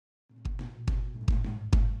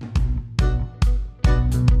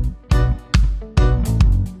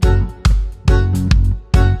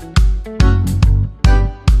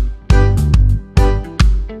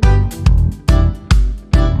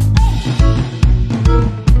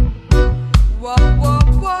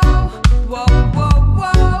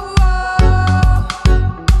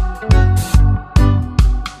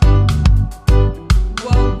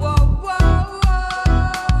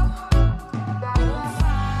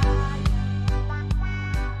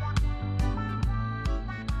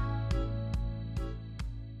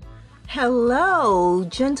Hello,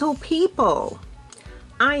 gentle people.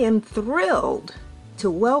 I am thrilled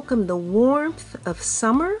to welcome the warmth of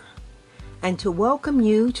summer and to welcome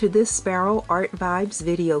you to this Sparrow Art Vibes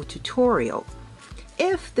video tutorial.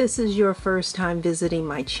 If this is your first time visiting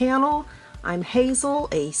my channel, I'm Hazel,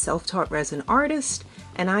 a self-taught resin artist,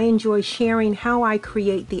 and I enjoy sharing how I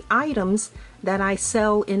create the items that I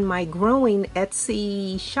sell in my growing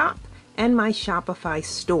Etsy shop and my Shopify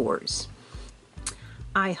stores.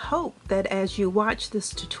 I hope that as you watch this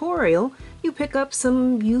tutorial, you pick up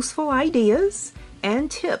some useful ideas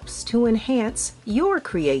and tips to enhance your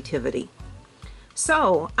creativity.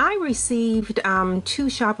 So, I received 2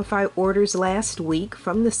 Shopify orders last week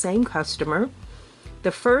from the same customer.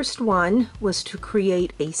 The first one was to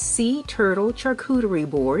create a sea turtle charcuterie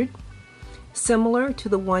board, similar to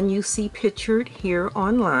the one you see pictured here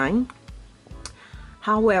online.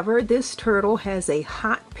 However, this turtle has a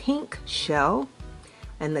hot pink shell,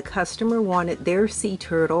 and the customer wanted their sea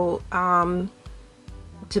turtle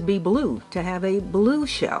to be blue, to have a blue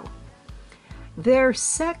shell. Their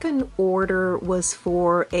second order was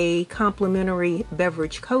for a complimentary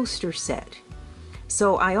beverage coaster set.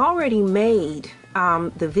 So I already made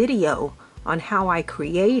the video on how I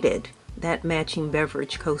created that matching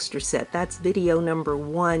beverage coaster set. That's video number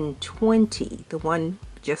 120, the one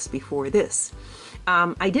just before this.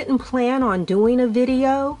 I didn't plan on doing a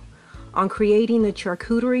video on creating the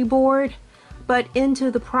charcuterie board, but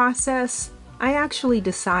into the process I actually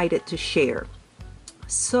decided to share.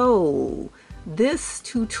 So this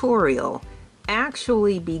tutorial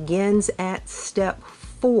actually begins at step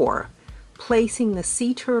 4, placing the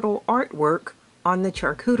sea turtle artwork on the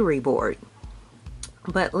charcuterie board.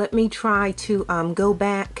 But let me try to go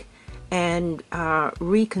back and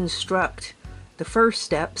reconstruct the first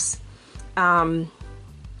steps.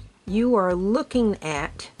 You are looking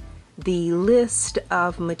at the list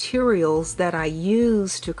of materials that I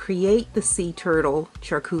use to create the sea turtle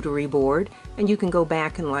charcuterie board, and you can go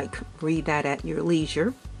back and read that at your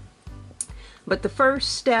leisure. But the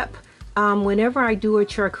first step whenever I do a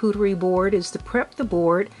charcuterie board is to prep the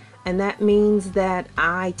board, and that means that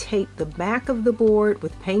I tape the back of the board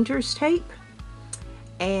with painter's tape,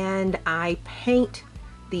 and I paint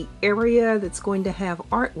the area that's going to have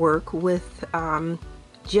artwork with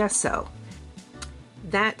gesso.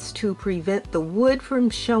 That's to prevent the wood from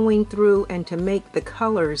showing through and to make the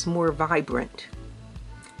colors more vibrant.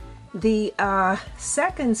 The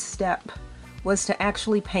second step was to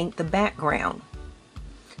actually paint the background.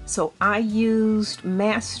 So I used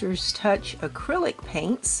Master's Touch acrylic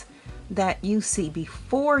paints that you see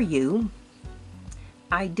before you.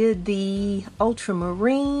 I did the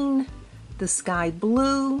ultramarine, the sky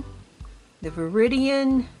blue, the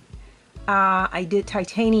Viridian, I did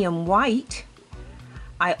titanium white.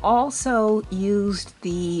 I also used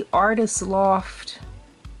the Artist Loft.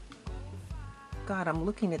 God, I'm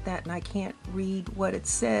looking at that and I can't read what it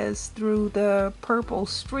says through the purple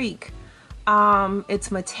streak.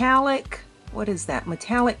 It's metallic, what is that?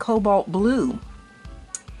 Metallic cobalt blue.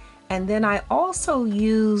 And then I also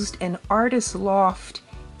used an Artist Loft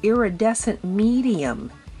iridescent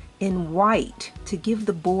medium in white to give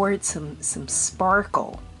the board some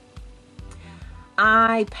sparkle.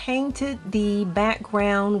 I painted the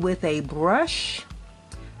background with a brush,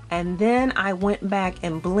 and then I went back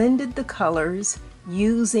and blended the colors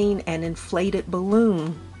using an inflated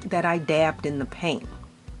balloon that I dabbed in the paint.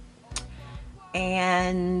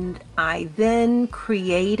 And I then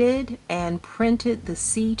created and printed the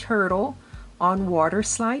sea turtle on water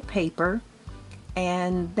slide paper,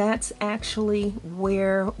 and that's actually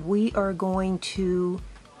where we are going to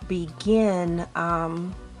begin.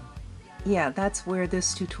 Yeah, that's where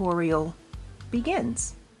this tutorial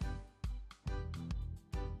begins.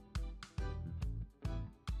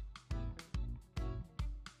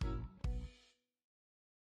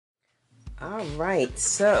 All right,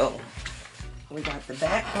 so we got the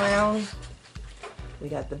background. We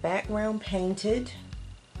got the background painted,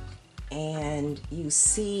 and you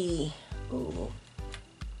see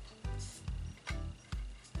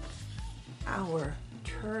our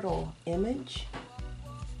turtle image.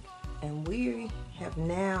 And we have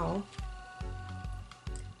now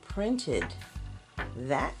printed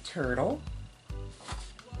that turtle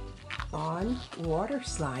on water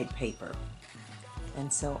slide paper.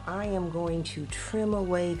 And so I am going to trim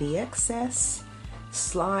away the excess,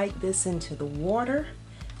 slide this into the water,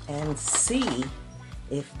 and see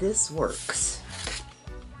if this works.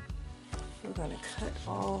 We're going to cut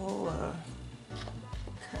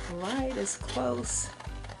right as close,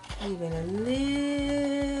 even a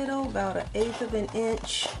little, about 1/8 of an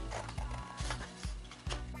inch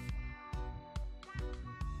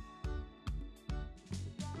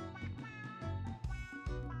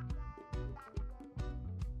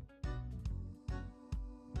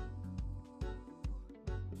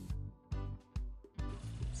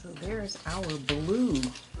So there's our blue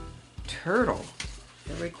turtle.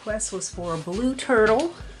 The request was for a blue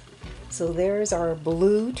turtle. So there's our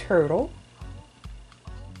blue turtle.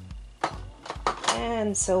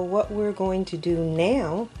 And so what we're going to do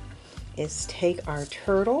now is take our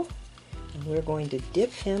turtle and we're going to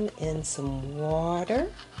dip him in some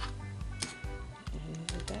water.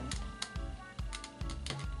 Move that.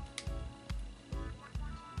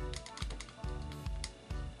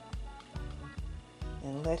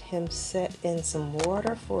 And let him set in some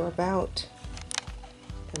water for about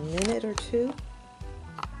a minute or two.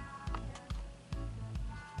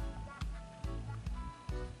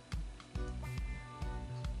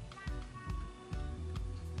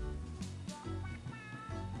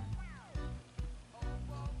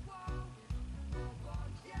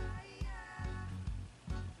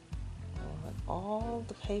 Let all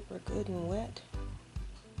the paper good and wet.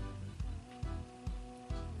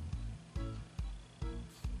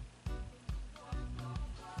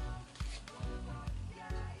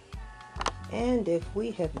 And if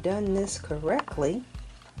we have done this correctly,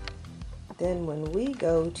 then when we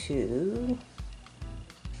go to,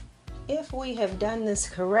 if we have done this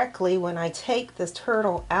correctly, when I take the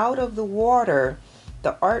turtle out of the water,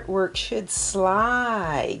 the artwork should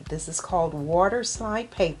slide. This is called water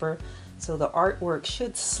slide paper, so the artwork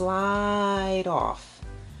should slide off.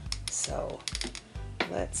 So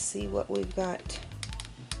let's see what we've got.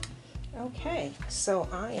 Okay, so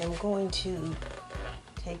I am going to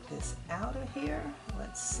take this out of here.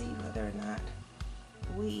 Let's see whether or not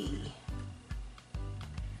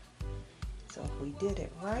so if we did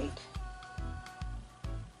it right.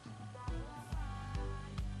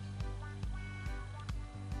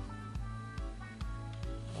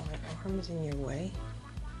 All right, arm's in your way.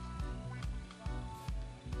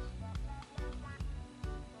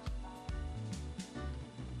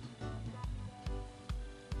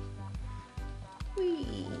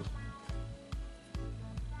 Whee!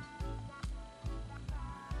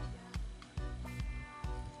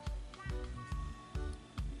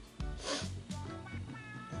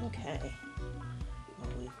 Okay, well,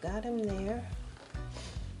 we've got him there.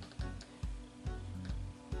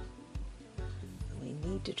 We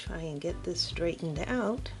need to try and get this straightened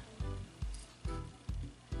out.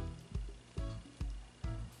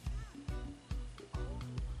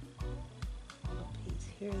 Oh, he's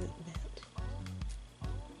here that bent.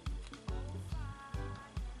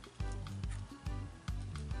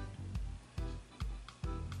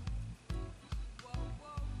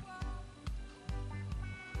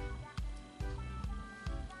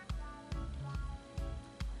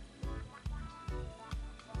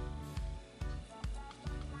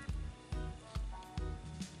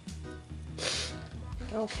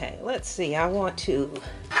 Okay, let's see. I want to,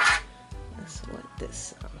 let's let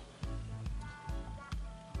this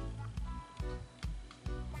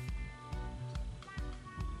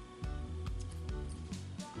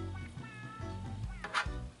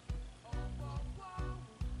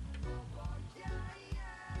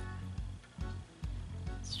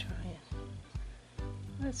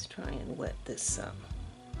let's try and wet this some.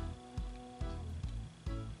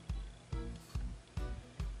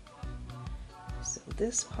 So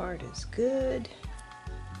this part is good.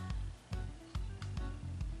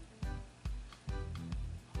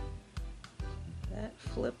 That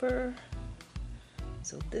flipper.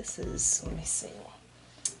 So this is, let me see.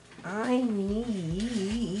 I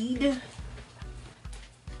need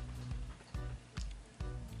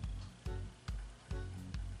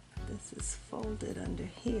this is folded under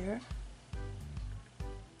here.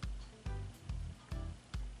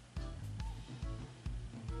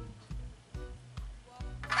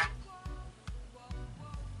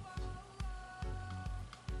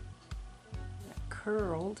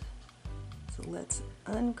 Curled, so let's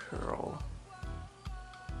uncurl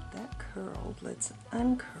that. Curled, let's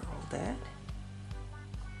uncurl that.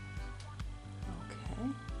 Okay.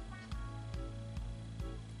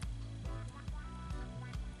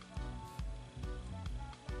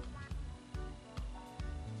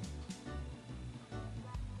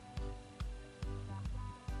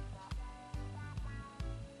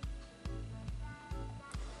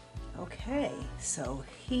 Okay, so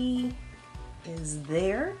he is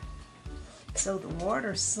there. So the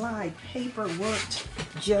water slide paper worked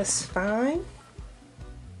just fine.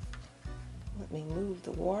 Let me move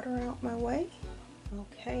the water out my way.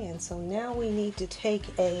 Okay, and so now we need to take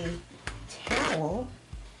a towel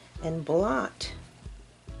and blot,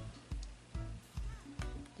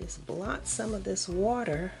 just blot some of this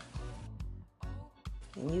water,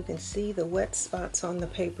 and you can see the wet spots on the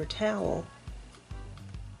paper towel.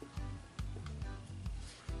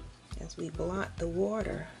 as we blot the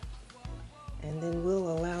water. And then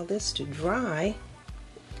we'll allow this to dry,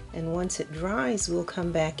 and once it dries we'll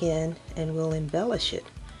come back in and we'll embellish it.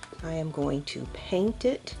 I am going to paint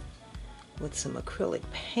it with some acrylic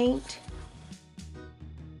paint.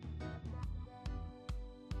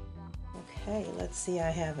 Okay, let's see,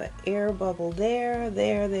 I have an air bubble there.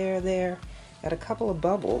 Got a couple of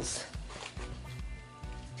bubbles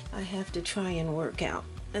I have to try and work out.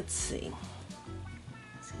 Let's see.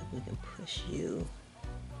 Let's see if we can push you.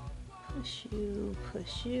 Push you,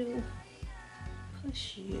 push you,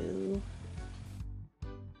 push you.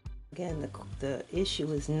 Again, the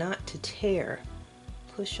issue is not to tear.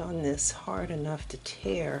 Push on this hard enough to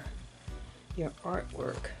tear your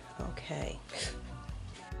artwork. Okay.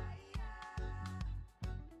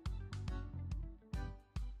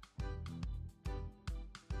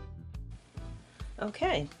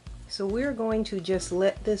 Okay, so we're going to just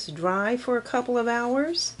let this dry for a couple of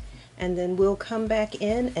hours, and then we'll come back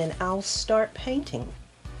in and I'll start painting.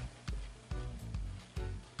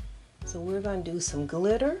 So we're going to do some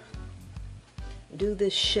glitter, do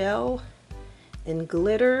this shell in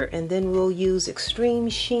glitter, and then we'll use extreme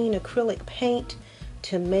sheen acrylic paint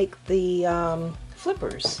to make the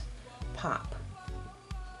flippers pop.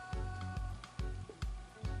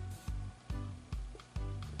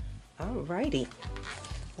 Alrighty,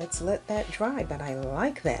 let's let that dry, but I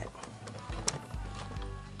like that.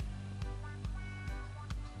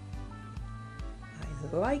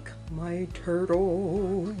 I like my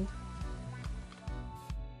turtle.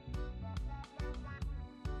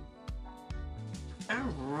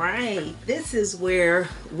 Alright, this is where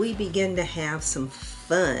we begin to have some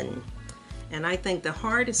fun. And I think the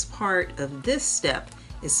hardest part of this step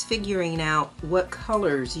is figuring out what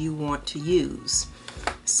colors you want to use.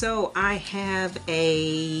 So I have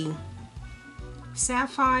a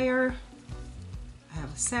sapphire,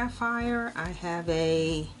 I have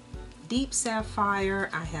a deep sapphire,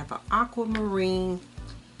 I have an aquamarine.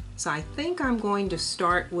 So I think I'm going to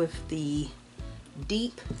start with the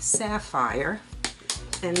deep sapphire,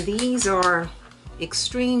 and these are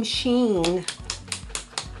extreme sheen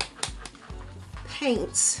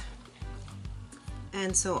paints,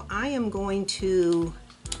 and so I am going to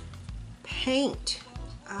paint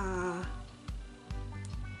I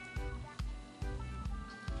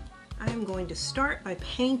am going to start by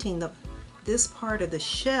painting this part of the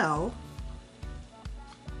shell,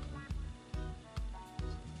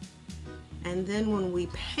 and then when we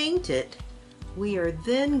paint it, we are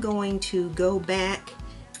then going to go back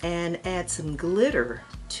and add some glitter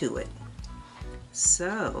to it.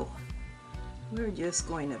 So we're just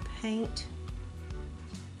going to paint,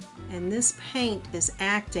 and this paint is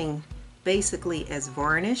acting basically as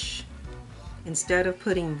varnish. Instead of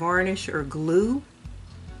putting varnish or glue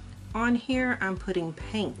on here, I'm putting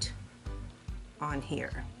paint on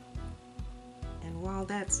here. And while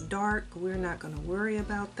that's dark, we're not going to worry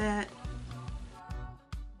about that.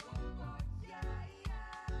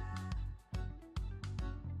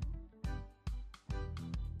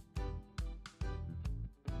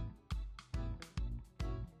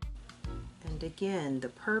 And again, the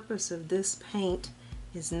purpose of this paint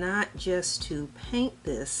is not just to paint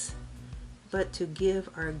this, but to give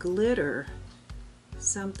our glitter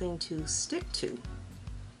something to stick to.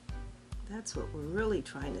 That's what we're really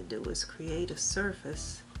trying to do, is create a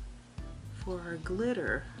surface for our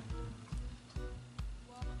glitter.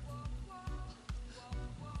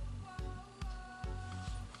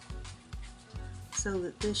 So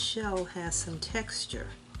that this shell has some texture.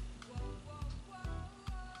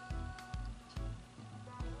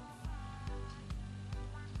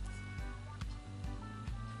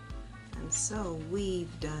 So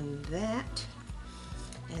we've done that,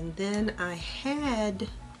 and then I had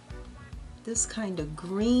this kind of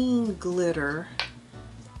green glitter,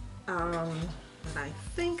 but I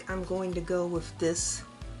think I'm going to go with this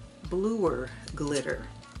bluer glitter.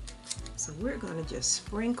 So we're going to just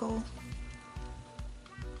sprinkle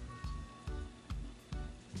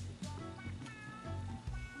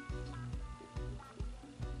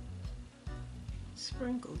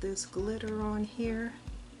this glitter on here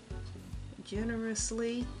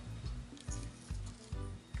generously.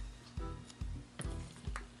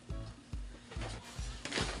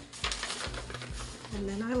 And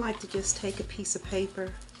then I like to just take a piece of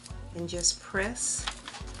paper and just press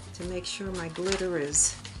to make sure my glitter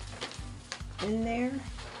is in there.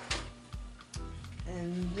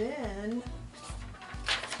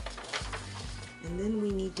 And then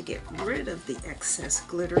we need to get rid of the excess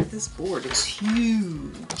glitter. This board is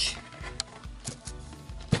huge.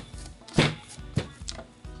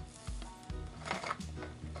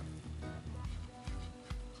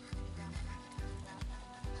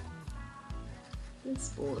 This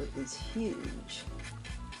board is huge.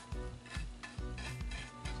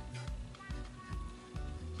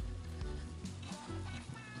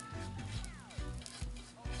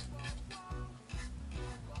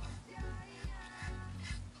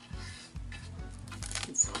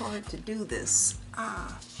 It's hard to do this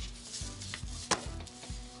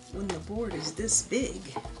when the board is this big.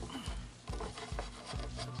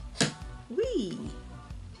 Whee!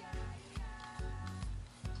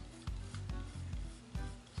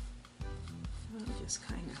 I'm just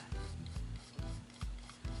kind of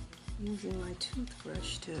using my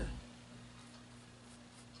toothbrush to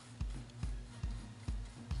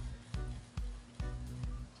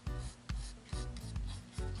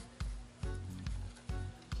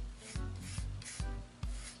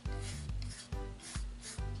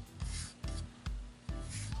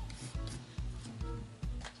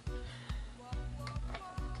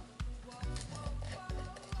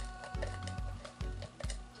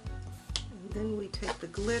then we take the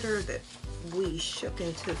glitter that we shook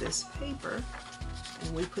into this paper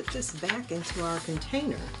and we put this back into our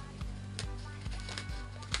container.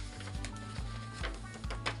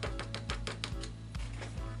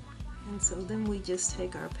 And so then we just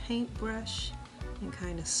take our paintbrush and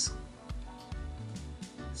kind of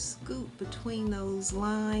scoop between those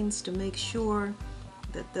lines to make sure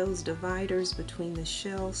that those dividers between the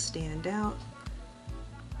shells stand out.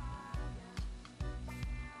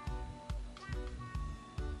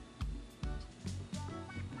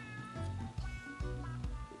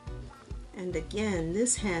 And again,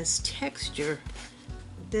 this has texture.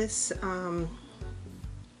 This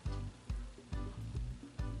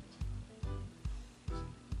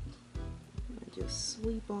just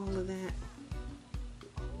sweep all of that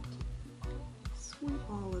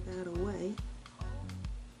away.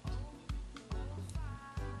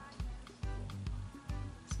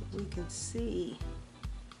 So we can see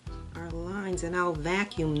our lines, and I'll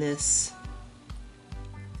vacuum this.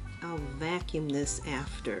 I'll vacuum this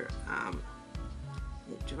after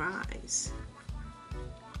it dries.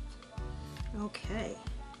 Okay,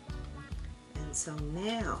 and so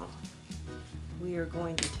now we are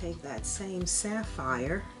going to take that same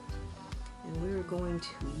sapphire and we're going to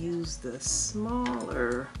use the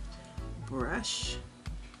smaller brush,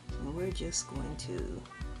 and we're just going to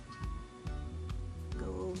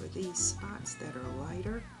go over these spots that are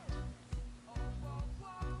lighter.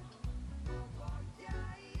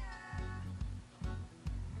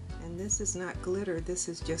 And this is not glitter, this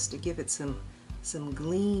is just to give it some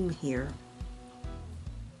gleam here.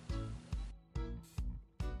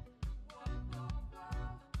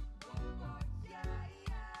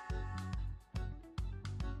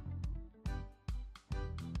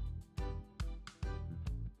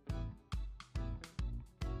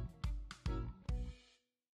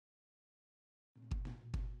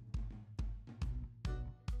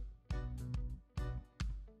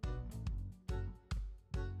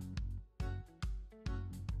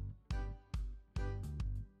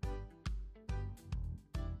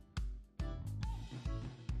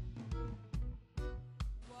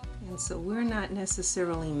 And so we're not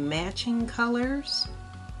necessarily matching colors.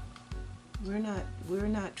 We're not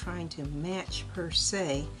trying to match per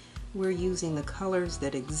se. We're using the colors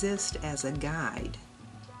that exist as a guide.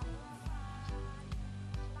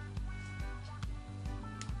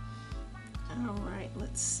 All right,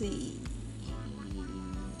 let's see.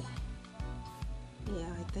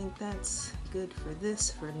 Yeah, I think that's good for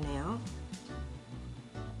this for now.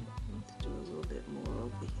 Let's do a little bit more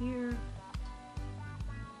over here.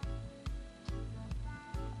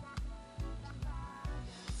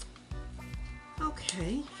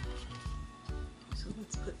 Okay, so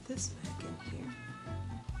let's put this back in here.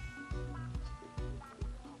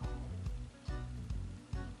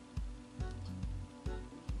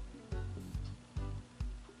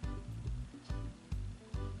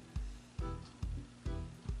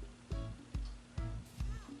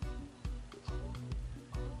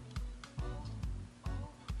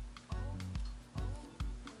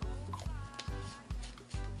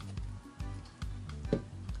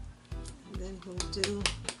 Then we'll do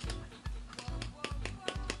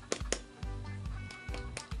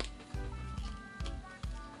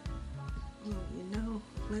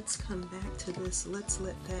let's come back to this. Let's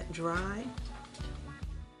let that dry.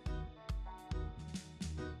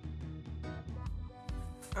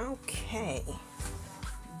 Okay,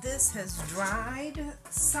 this has dried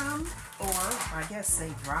some, or I guess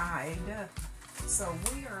they dried. So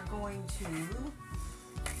we are going to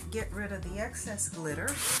get rid of the excess glitter.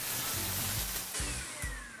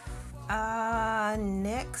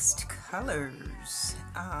 Next, colors.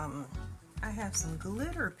 I have some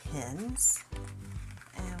glitter pens,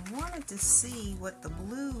 and wanted to see what the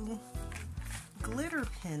blue glitter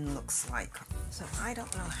pen looks like. So I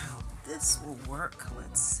don't know how this will work.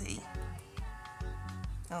 Let's see.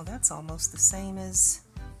 Oh, that's almost the same as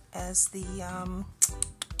the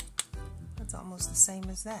that's almost the same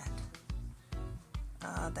as that.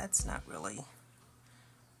 That's not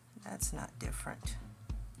different.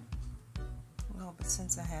 Well, but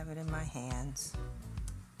since I have it in my hands,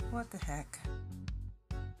 what the heck?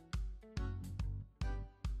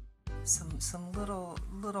 Some little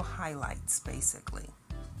highlights basically.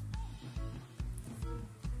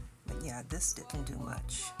 But yeah, this didn't do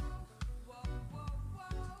much.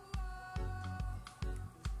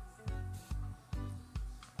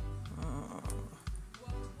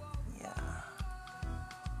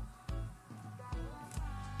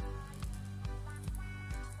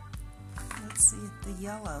 Let's see if the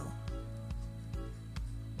yellow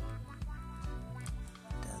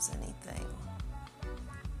does anything.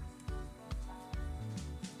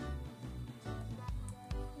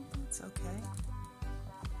 It's okay.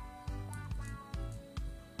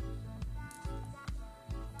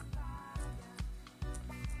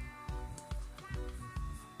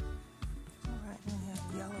 All right, we have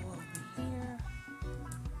yellow over here.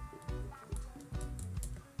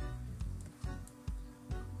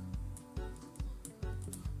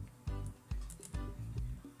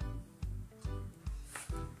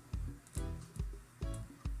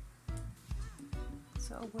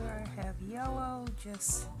 So where I have yellow,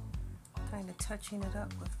 just kind of touching it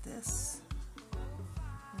up with this.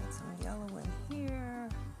 Got some yellow in here.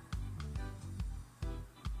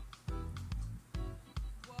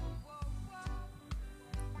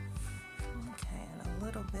 Okay, and a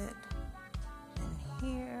little bit in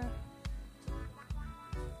here.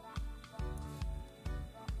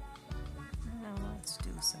 Now let's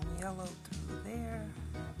do some yellow through there.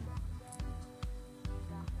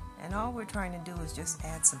 And all we're trying to do is just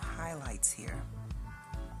add some highlights here.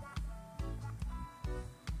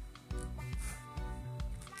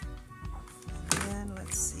 And then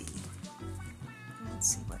let's see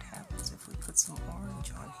what happens if we put some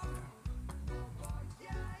orange on here.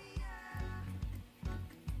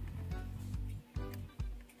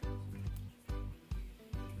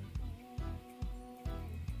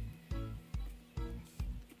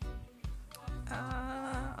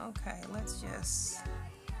 Okay, let's just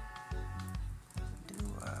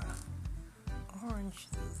orange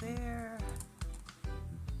through there,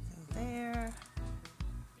 through there.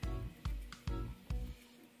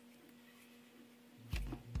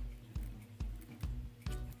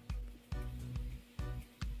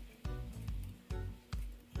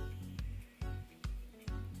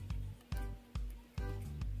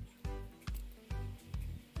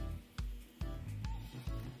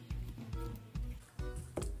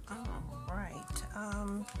 All right,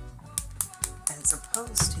 as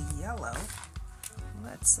opposed to yellow,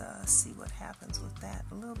 let's see what happens with that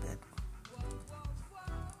a little bit.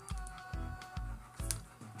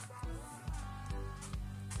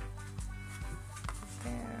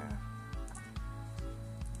 There.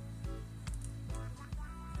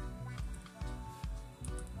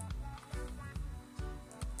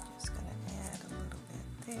 Just gonna add a little bit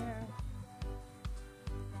there.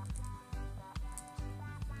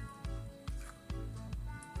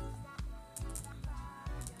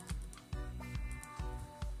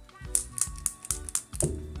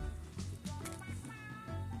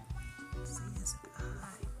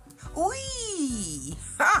 Whee!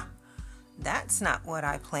 Ha! That's not what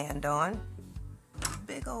I planned on.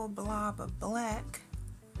 Big old blob of black.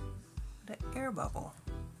 The air bubble.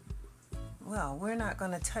 Well, we're not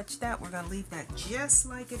going to touch that. We're going to leave that just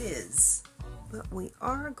like it is. But we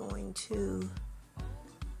are going to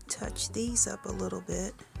touch these up a little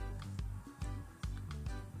bit.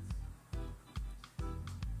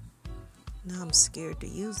 Now I'm scared to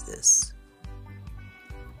use this.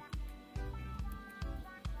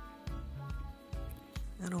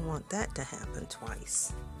 I don't want that to happen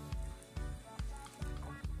twice.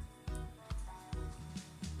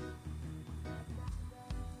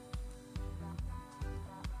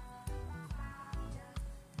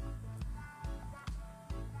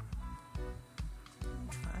 I'm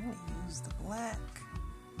trying to use the black.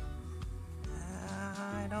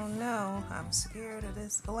 I don't know. I'm scared of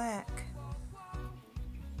this black.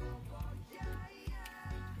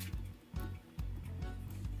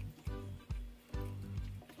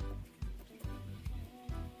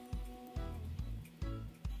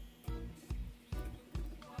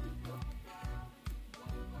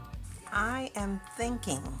 I am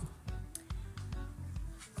thinking,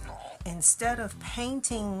 instead of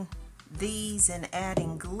painting these and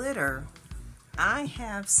adding glitter, I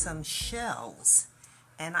have some shells,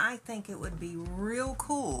 and I think it would be real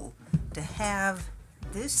cool to have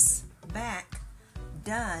this back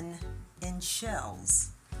done in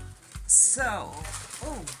shells. So,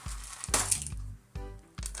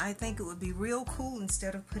 I think it would be real cool,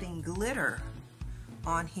 instead of putting glitter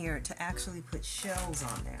on here, to actually put shells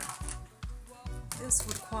on there. This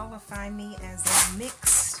would qualify me as a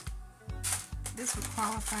mixed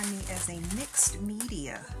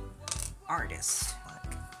media artist.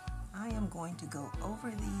 I am going to go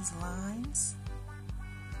over these lines.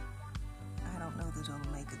 I don't know that it'll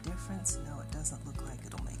make a difference. No, it doesn't look like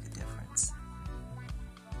it'll make a difference.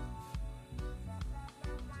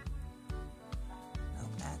 No,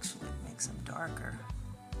 actually it makes them darker.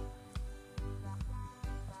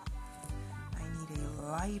 I need a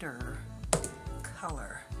lighter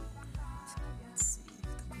color. Let's see if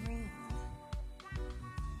the green.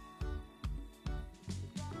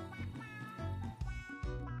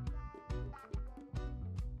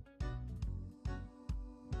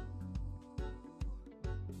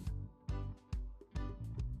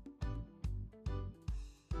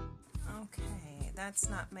 Okay, that's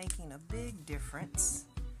not making a big difference.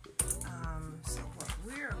 So what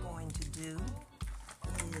we're going to do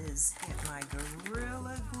is get my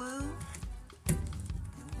Gorilla Glue, and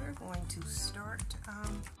we're going to start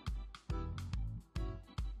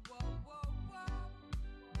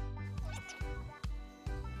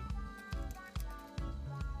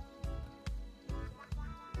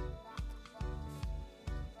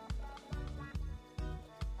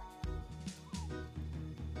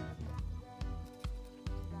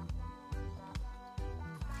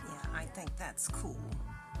I think that's cool.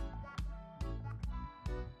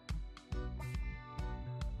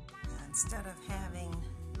 Instead of having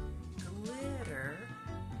glitter,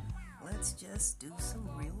 let's just do some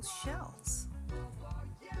real shells.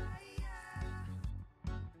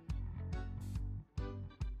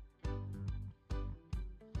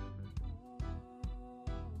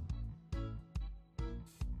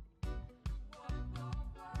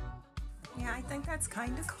 Yeah, I think that's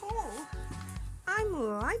kind of cool.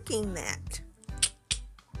 I'm liking that.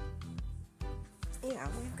 Yeah,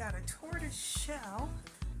 we've got a tortoise shell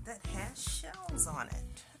that has shells on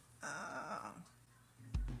it.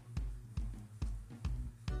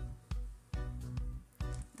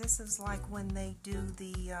 This is like when they do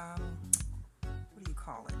the, what do you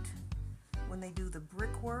call it? When they do the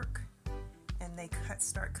brickwork and they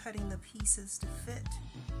start cutting the pieces to fit.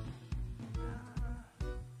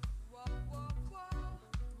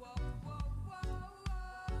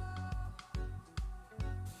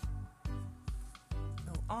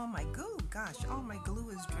 All my glue, gosh, all my glue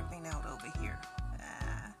is dripping out over here.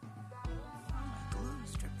 All my glue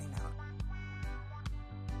is dripping out.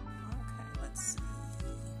 Okay, let's see.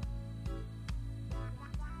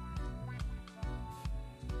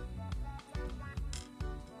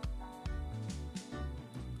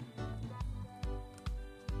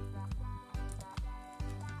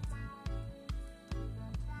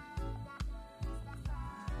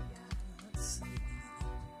 Let's see.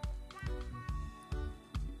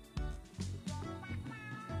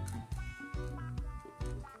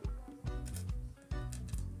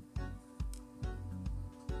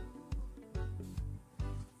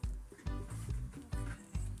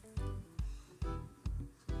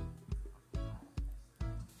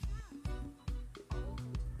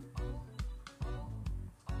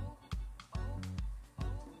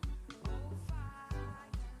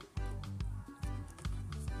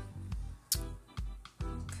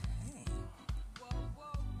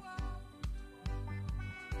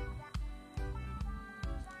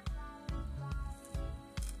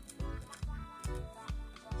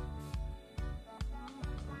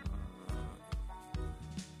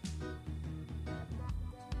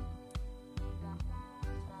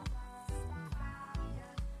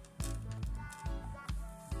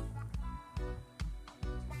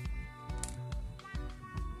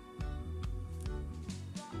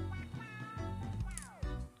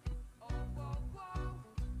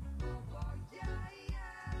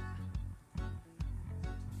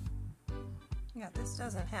 Yeah, this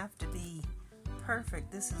doesn't have to be perfect.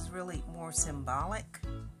 This is really more symbolic.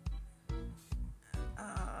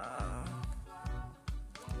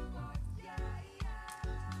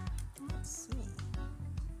 Let's see.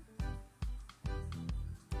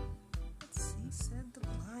 Let's see, said the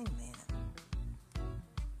blind man.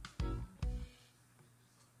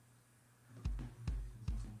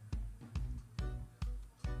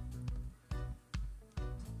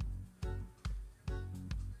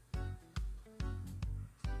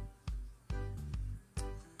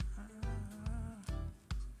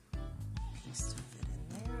 Just fit in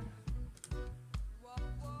there.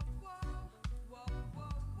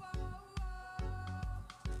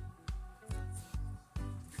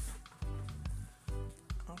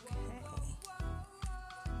 Okay,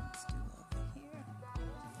 let's do over here.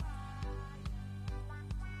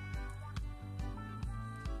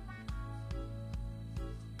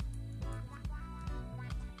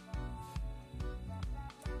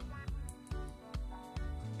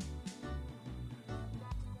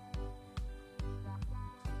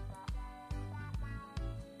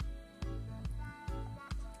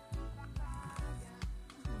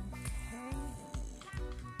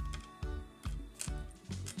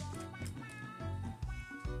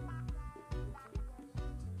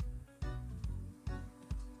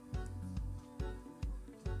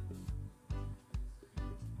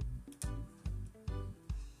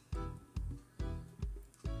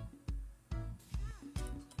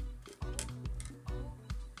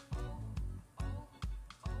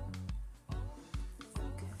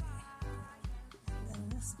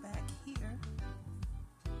 Back here.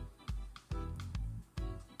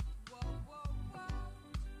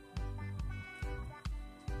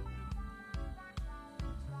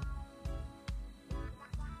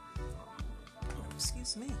 Oh,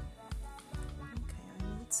 excuse me. Okay,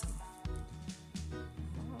 I need some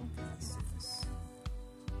long pieces.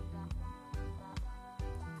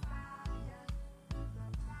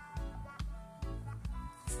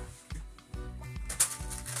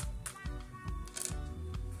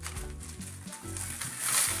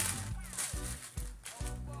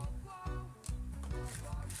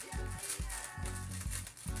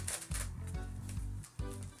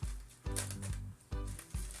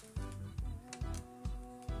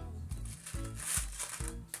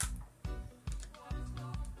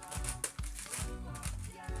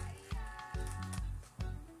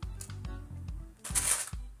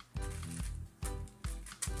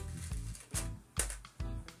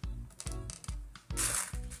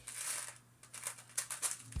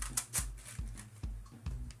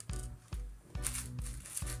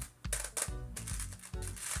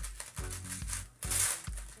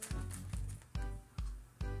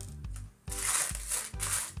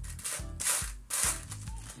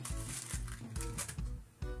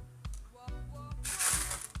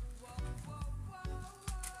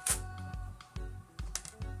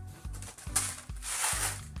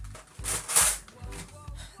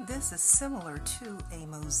 This is similar to a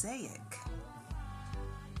mosaic.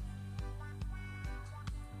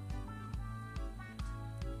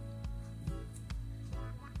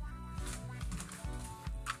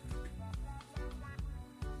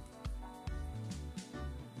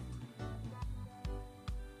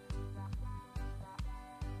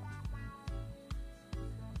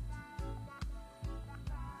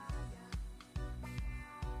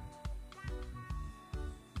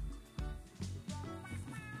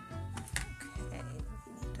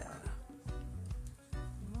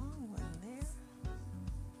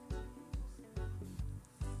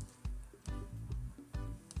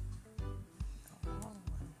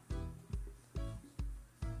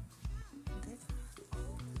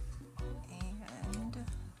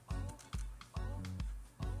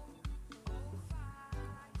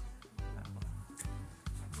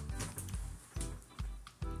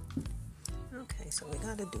 Okay, so we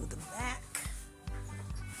got to do the back.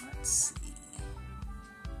 Let's see.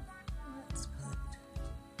 Let's put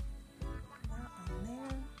that one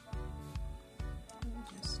there. And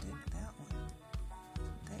just stick that one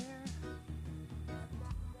there.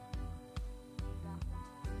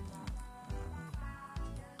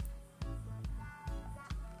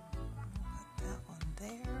 Put that one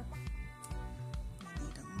there. I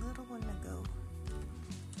need a little one to go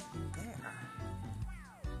there.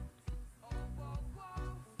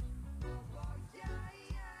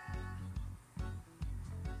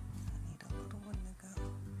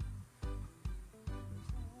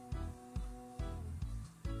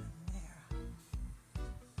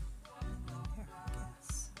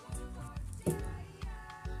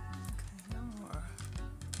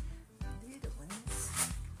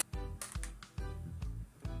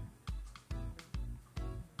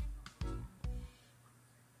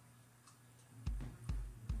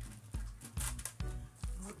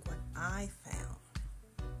 I found.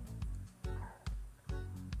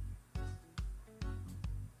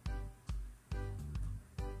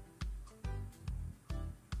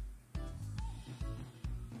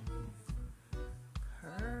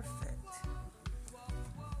 Perfect.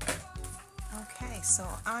 Okay, so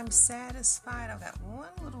I'm satisfied. I've got one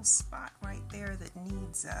little spot right there that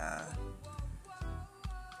needs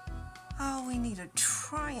we need a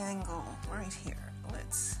triangle right here.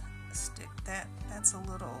 Let's stick that. That's a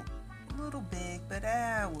little big, but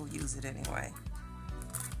we'll use it anyway.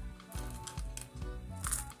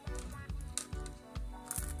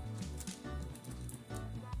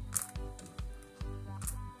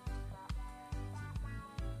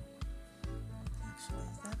 Actually,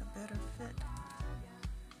 is that a better fit?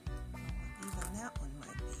 Even that one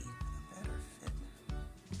might be a better fit.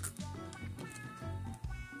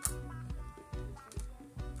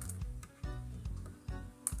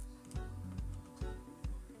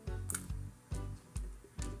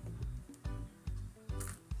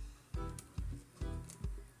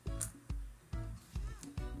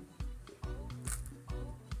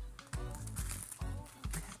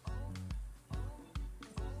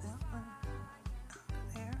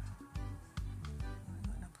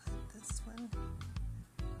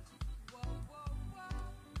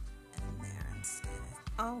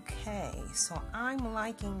 Okay, so I'm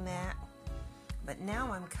liking that, but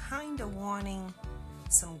now I'm kind of wanting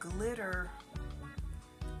some glitter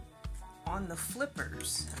on the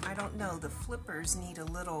flippers. I don't know, the flippers need a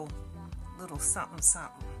little something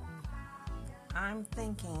something. I am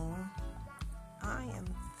thinking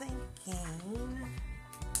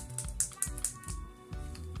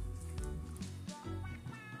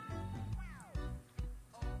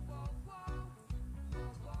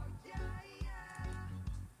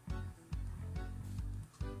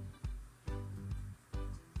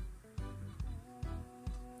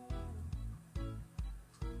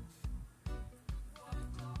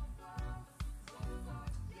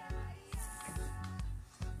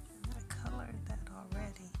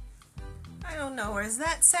I don't know, is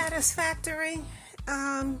that satisfactory?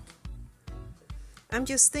 I'm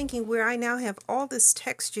just thinking where I now have all this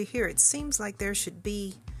texture here, it seems like there should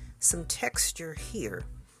be some texture here.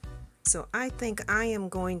 So I think I am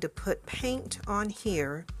going to put paint on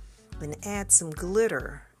here and add some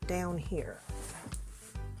glitter down here.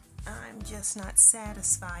 I'm just not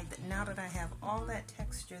satisfied that now that I have all that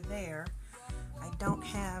texture there, I don't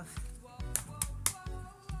have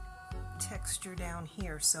texture down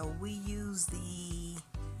here. So we used the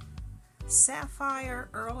sapphire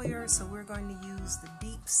earlier, so we're going to use the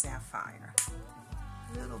deep sapphire.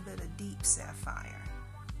 A little bit of deep sapphire.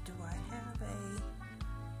 Do I have a...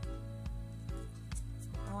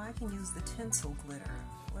 Oh, I can use the tinsel glitter.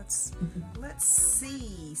 Let's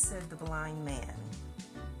see, said the blind man.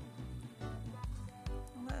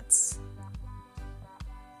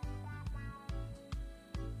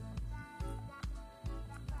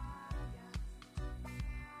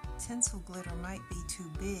 Tinsel glitter might be too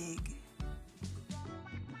big.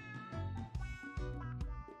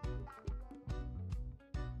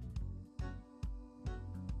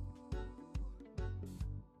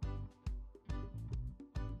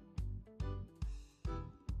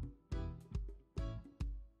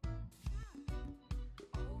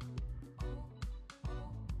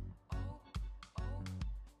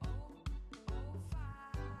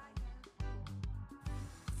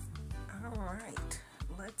 All right,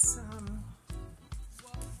 let's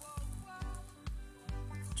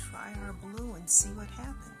try our blue and see what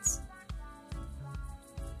happens.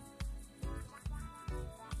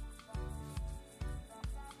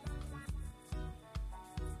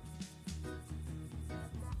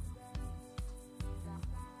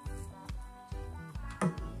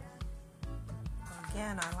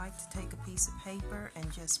 Again, I like to take a piece of paper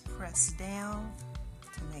and just press down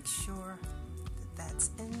to make sure that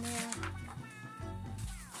that's in there.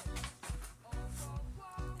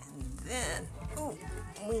 And then, oh,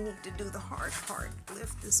 we need to do the hard part.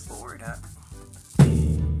 Lift this board up.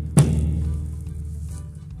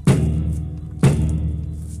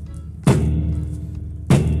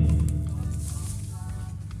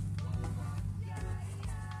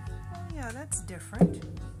 Oh yeah, that's different.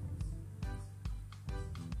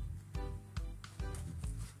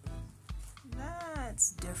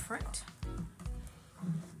 That's different.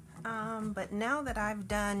 But now that I've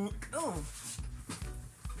done,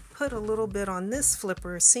 put a little bit on this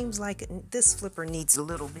flipper, it seems like this flipper needs a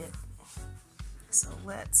little bit. So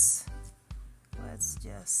let's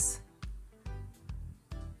just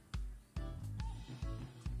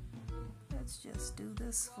do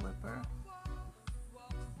this flipper.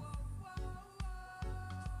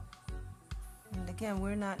 And again,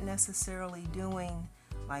 we're not necessarily doing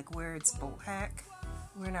like where it's black.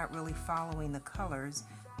 We're not really following the colors.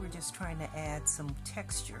 We're just trying to add some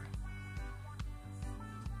texture.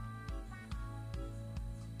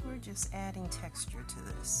 We're just adding texture to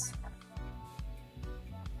this.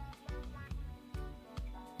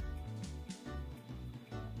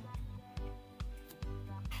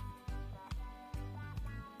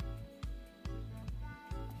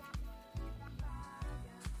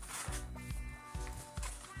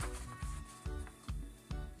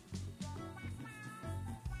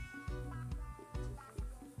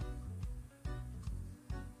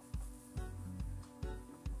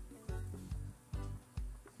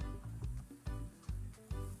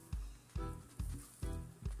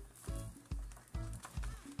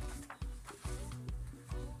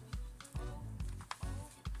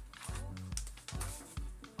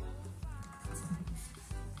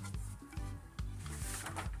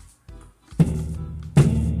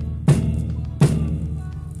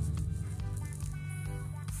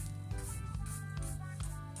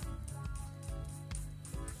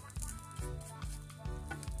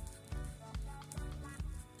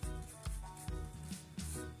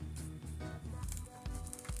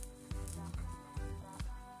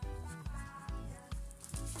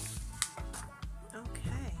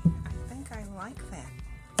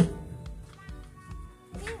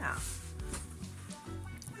 yeah,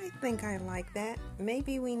 I think I like that.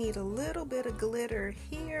 Maybe we need a little bit of glitter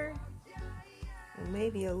here,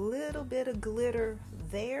 maybe a little bit of glitter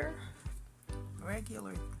there,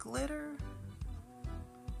 regular glitter.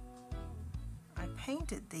 I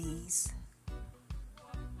painted these,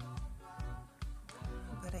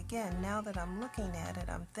 but again, now that I'm looking at it,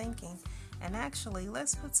 I'm thinking, and actually,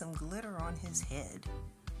 let's put some glitter on his head.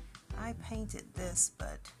 I painted this,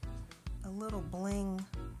 but a little bling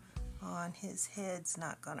on his head's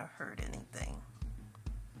not gonna hurt anything.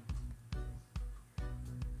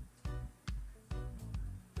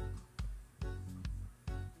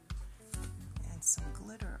 And some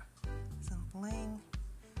glitter, some bling.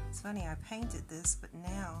 It's funny, I painted this, but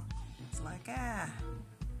now it's like, I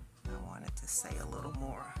wanted to say a little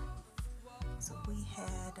more. So we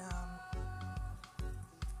had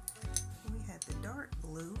the dark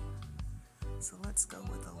blue, so let's go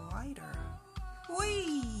with a lighter.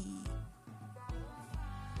 Whee!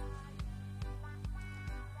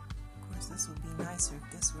 Of course, this would be nicer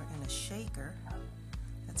if this were in a shaker.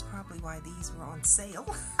 That's probably why these were on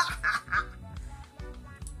sale.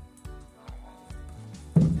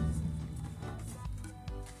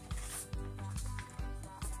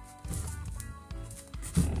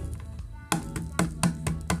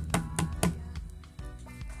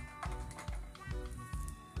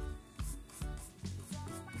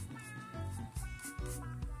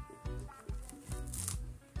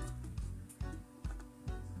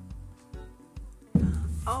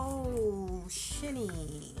 Oh,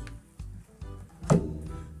 Shinny.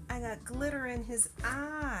 I got glitter in his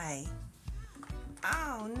eye.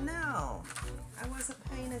 Oh no, I wasn't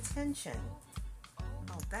paying attention.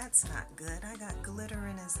 Oh, that's not good. I got glitter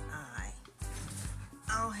in his eye.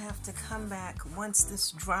 I'll have to come back once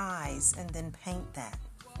this dries and then paint that.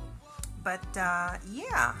 But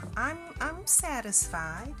yeah, I'm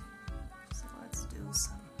satisfied. So let's do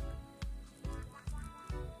some.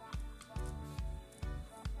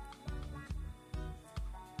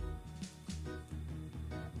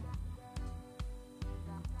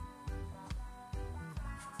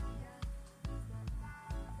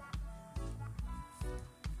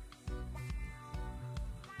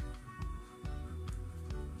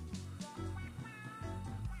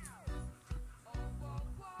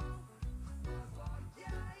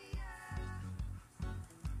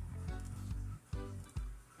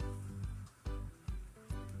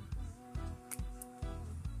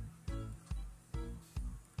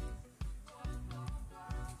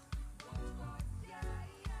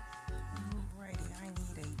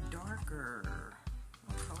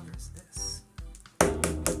 What color is this? Black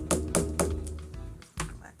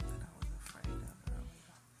that I was afraid of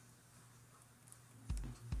earlier.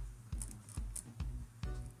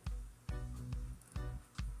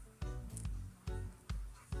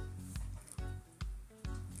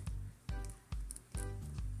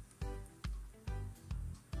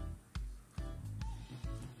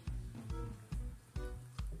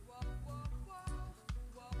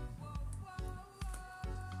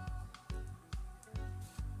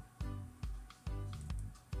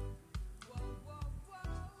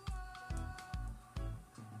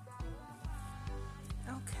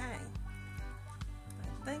 Okay, I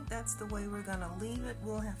think that's the way we're gonna leave it.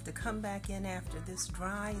 We'll have to come back in after this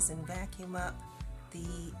dries and vacuum up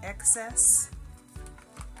the excess.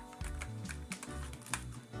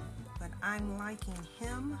 But I'm liking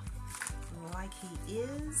him like he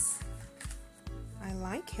is. I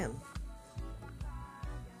like him.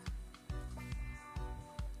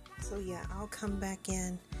 So yeah, I'll come back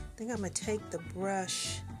in. I think I'm gonna take the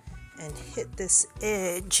brush and hit this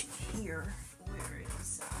edge here. Where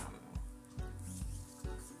is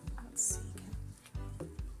let's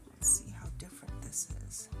see how different this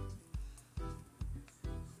is.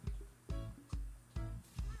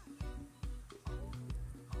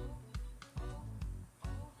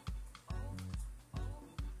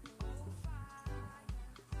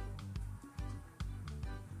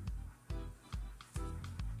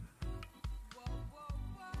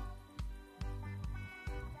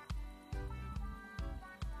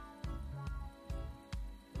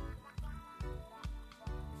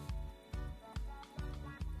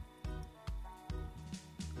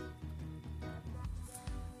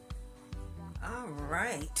 All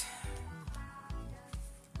right,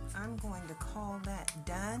 I'm going to call that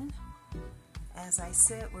done. As I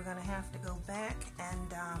said, we're going to have to go back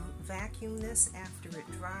and vacuum this after it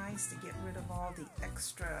dries to get rid of all the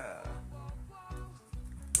extra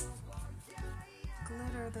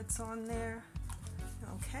glitter that's on there.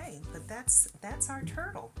 Okay, but that's our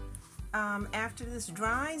turtle. After this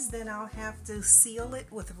dries, then I'll have to seal it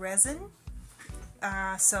with resin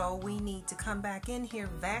So we need to come back in here,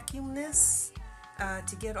 vacuum this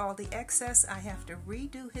to get all the excess. I have to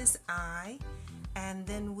redo his eye, and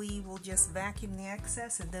then we will just vacuum the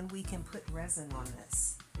excess, and then we can put resin on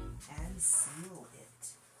this and seal it.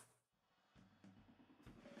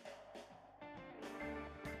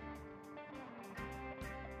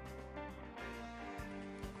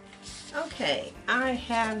 Okay, I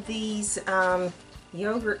have these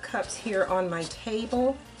yogurt cups here on my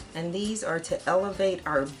table, and these are to elevate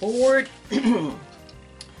our board.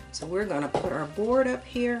 So we're going to put our board up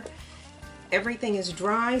here. Everything is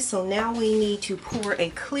dry, so now we need to pour a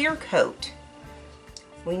clear coat.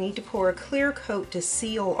 We need to pour a clear coat to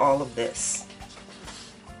seal all of this.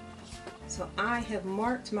 So I have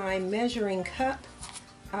marked my measuring cup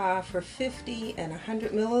for 50 and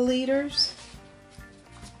 100 milliliters.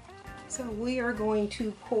 So we are going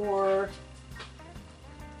to pour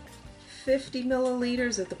 50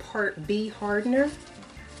 milliliters of the Part B hardener.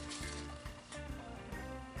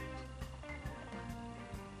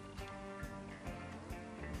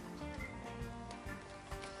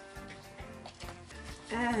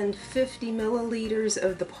 And 50 milliliters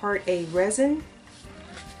of the Part A resin.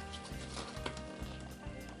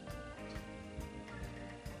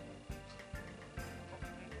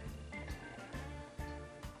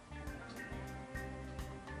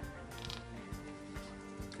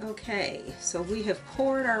 Okay, so we have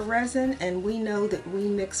poured our resin, and we know that we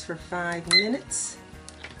mix for 5 minutes.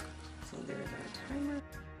 So there's our timer.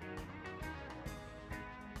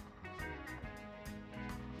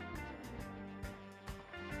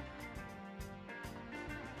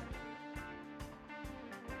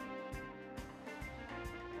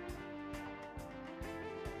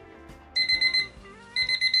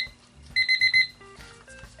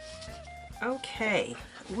 Okay,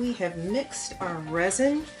 we have mixed our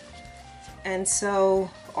resin, and so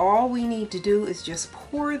all we need to do is just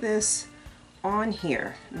pour this on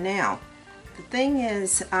here. Now, the thing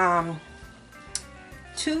is,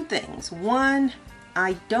 two things. One,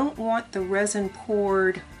 I don't want the resin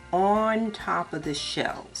poured on top of the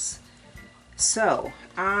shells. So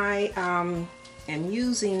I am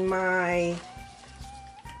using my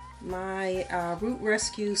Root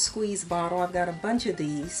Rescue squeeze bottle. I've got a bunch of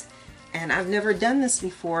these. And I've never done this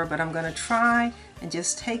before, but I'm going to try and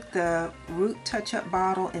just take the Root Touch-Up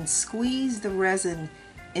bottle and squeeze the resin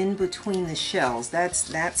in between the shells.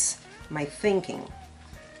 That's my thinking.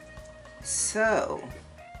 So,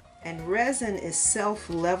 and resin is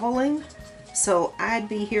self-leveling, so I'd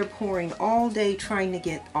be here pouring all day trying to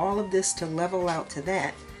get all of this to level out to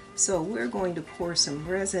that. So we're going to pour some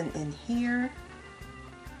resin in here.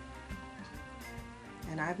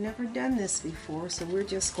 And I've never done this before, so we're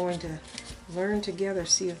just going to learn together,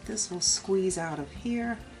 see if this will squeeze out of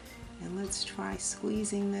here. And let's try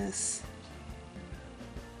squeezing this.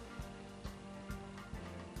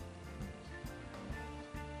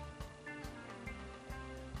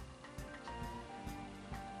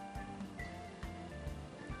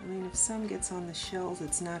 I mean, if some gets on the shells,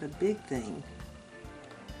 it's not a big thing,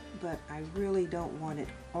 but I really don't want it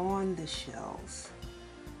on the shells.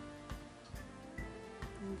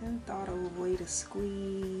 And then thought of a way to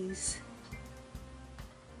squeeze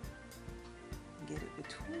and get it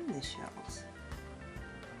between the shells.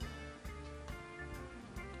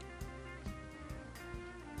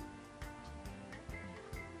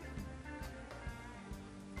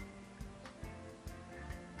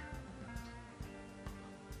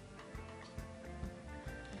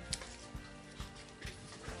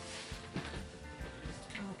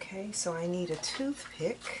 Okay, so I need a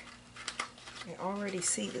toothpick. I already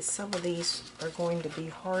see that some of these are going to be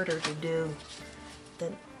harder to do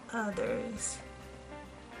than others.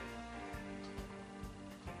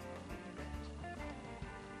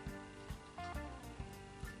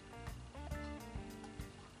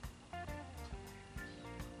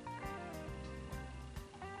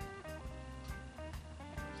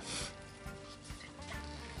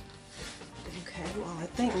 Okay, well, I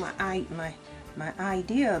think my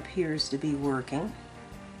idea appears to be working.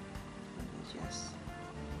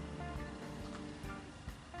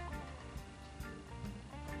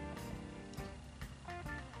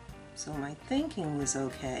 So my thinking was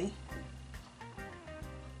okay.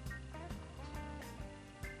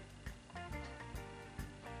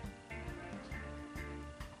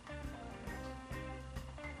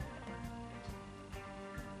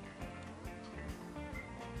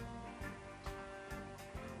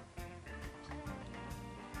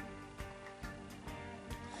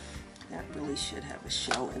 That really should have a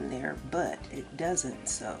shell in there, but it doesn't,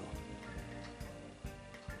 so.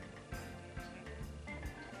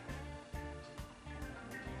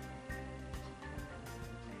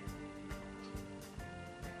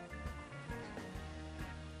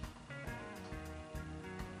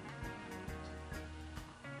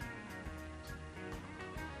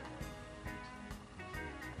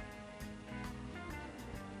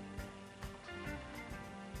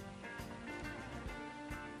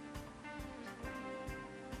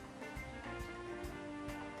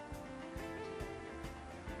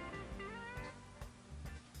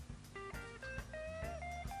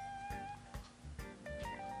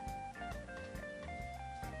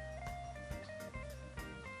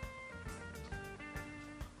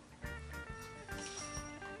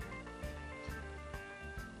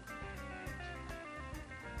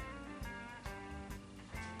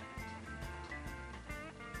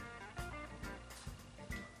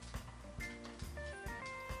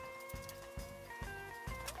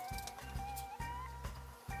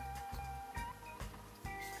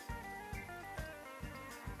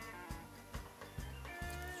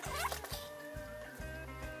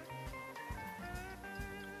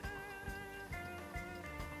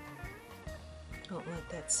 don't like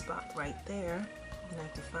that spot right there. I'm gonna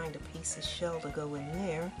have to find a piece of shell to go in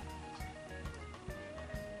there.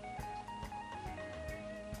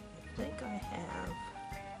 I think I have.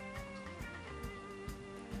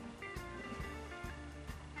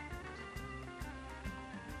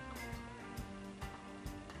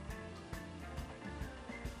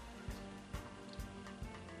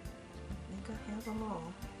 I have them all.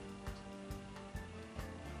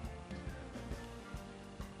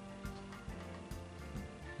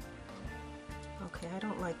 Okay, I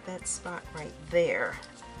don't like that spot right there.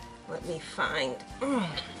 Let me find. Okay,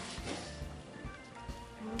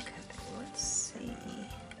 let's see.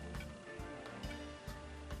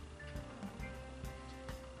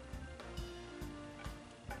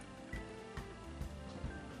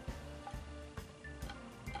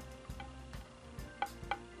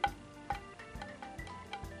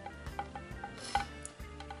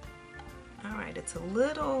 It's a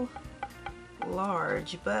little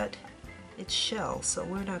large, but it's shell, so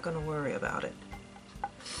we're not going to worry about it.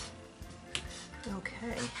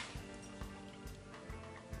 Okay.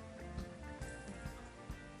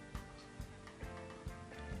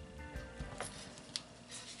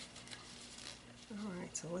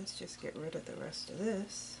 Alright, so let's just get rid of the rest of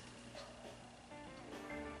this.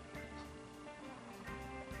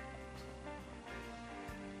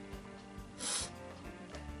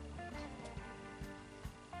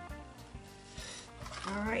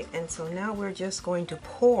 Alright, and so now we're just going to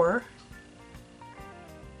pour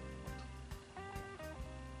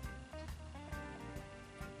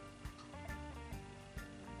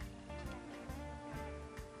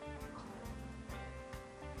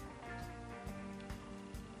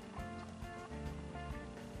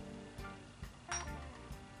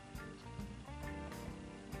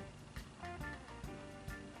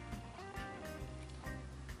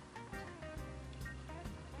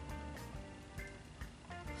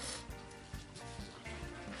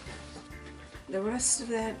the rest of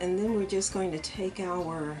that, and then we're just going to take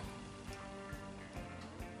our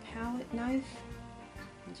palette knife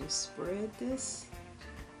and just spread this.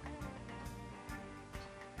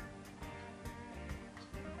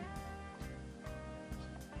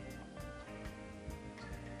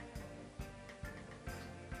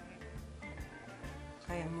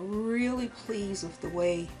 I am really pleased with the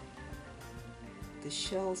way the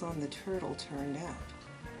shells on the turtle turned out.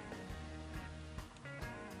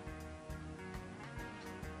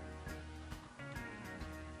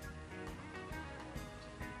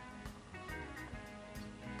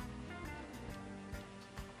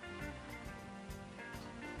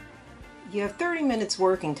 You have 30 minutes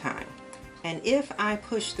working time, and if I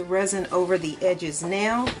push the resin over the edges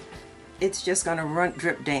now, it's just going to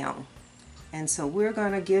drip down. And so we're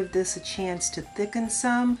going to give this a chance to thicken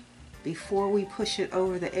some before we push it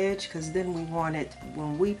over the edge, because then we want it,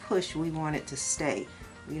 when we push, we want it to stay.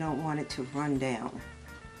 We don't want it to run down.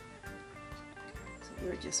 So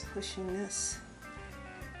we're just pushing this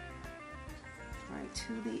right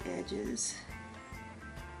to the edges.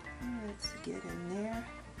 Let's get in there.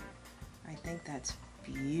 I think that's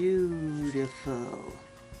beautiful.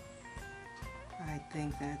 I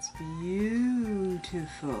think that's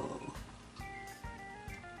beautiful.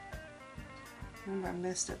 Remember, I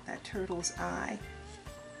messed up that turtle's eye.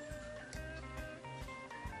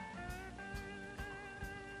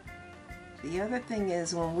 The other thing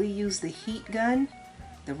is, when we use the heat gun,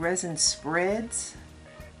 the resin spreads,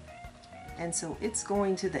 and so it's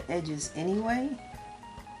going to the edges anyway.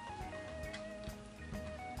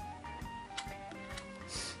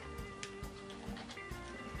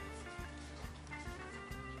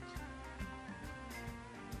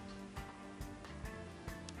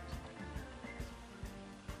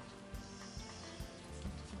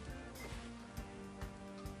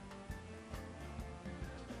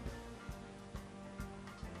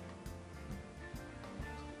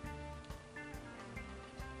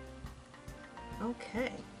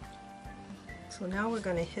 Okay, so now we're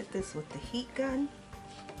going to hit this with the heat gun.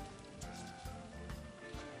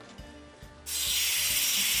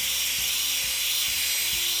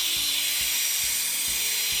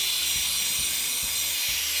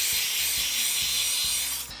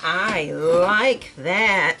 I like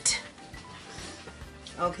that.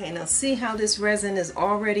 Okay, now see how this resin is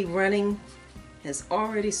already running, has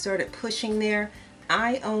already started pushing there.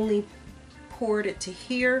 I only poured it to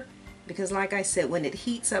here because, like I said, when it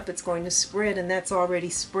heats up it's going to spread, and that's already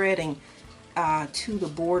spreading to the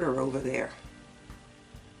border over there.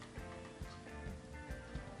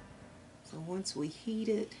 So once we heat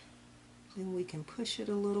it, then we can push it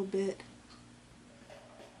a little bit.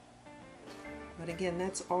 But again,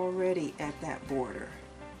 that's already at that border.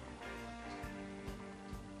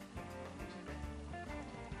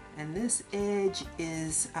 And this edge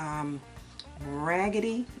is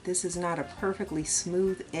raggedy. This is not a perfectly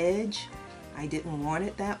smooth edge. I didn't want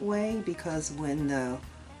it that way because when the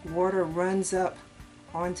water runs up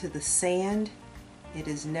onto the sand, it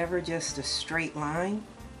is never just a straight line.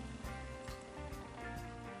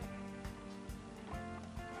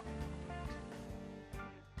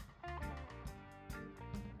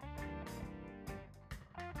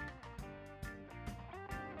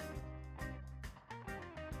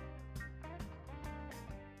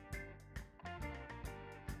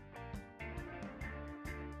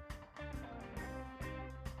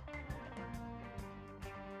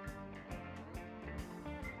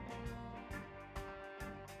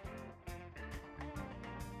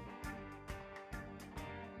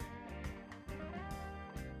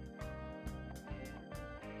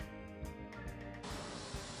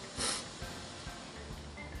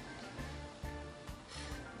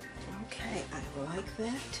 Okay, I like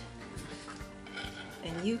that.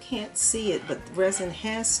 And you can't see it, but resin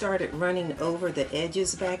has started running over the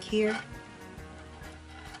edges back here.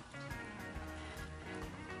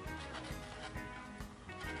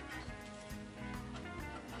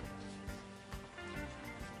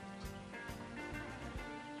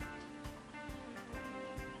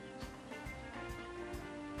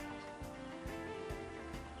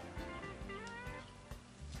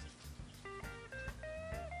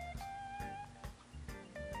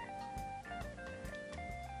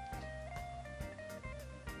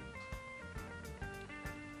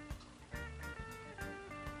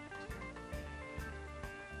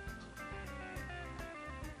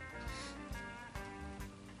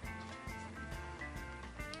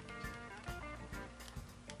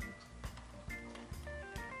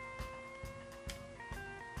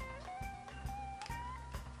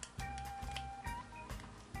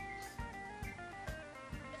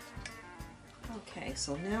 Okay,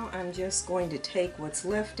 so now I'm just going to take what's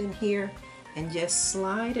left in here and just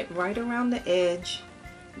slide it right around the edge.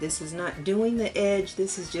 This is not doing the edge,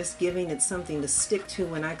 this is just giving it something to stick to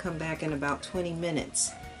when I come back in about 20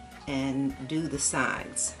 minutes and do the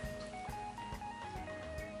sides.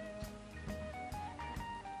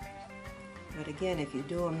 But again, if you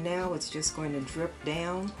do them now, it's just going to drip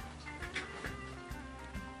down.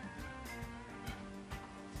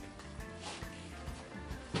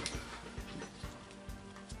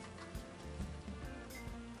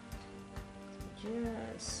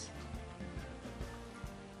 Just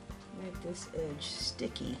make this edge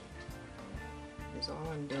sticky is all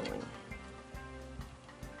I'm doing.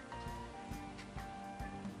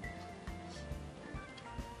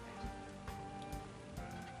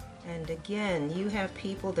 And again, you have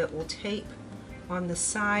people that will tape on the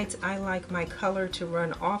sides. I like my color to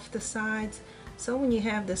run off the sides. So when you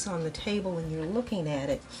have this on the table and you're looking at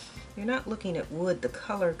it, you're not looking at wood. The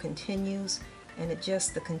color continues, and it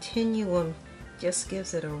just, the continuum just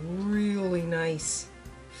gives it a really nice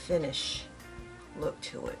finish look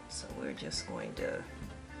to it. So we're just going to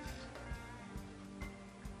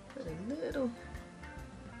put a little,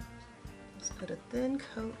 just put a thin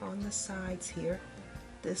coat on the sides here.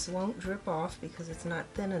 This won't drip off because it's not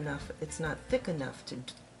thin enough, it's not thick enough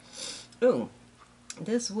to,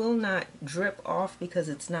 this will not drip off because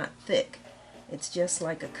it's not thick. It's just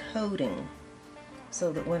like a coating,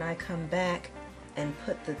 so that when I come back and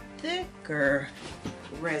put the thicker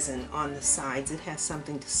resin on the sides, it has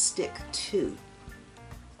something to stick to.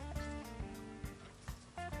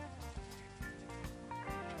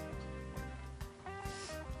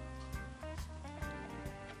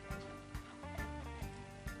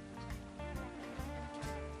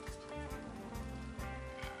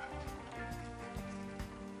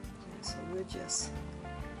 So we're just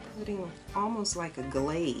putting almost like a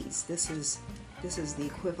glaze. This is the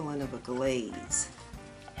equivalent of a glaze.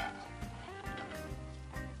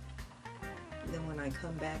 Then when I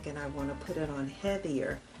come back and I want to put it on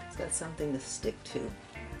heavier, it's got something to stick to.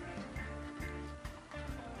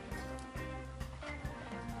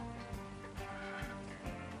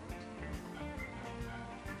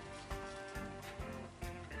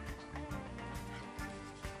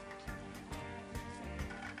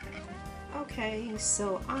 Okay,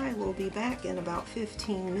 so I will be back in about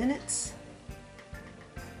 15 minutes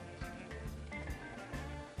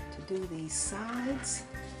to do these sides.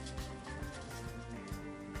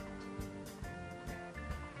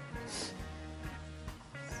 Set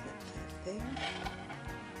that there.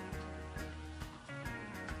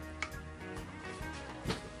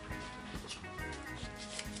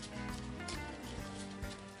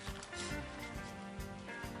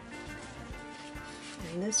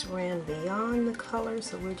 And this ran beyond the color,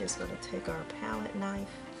 so we're just going to take our palette knife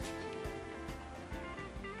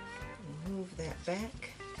move that back.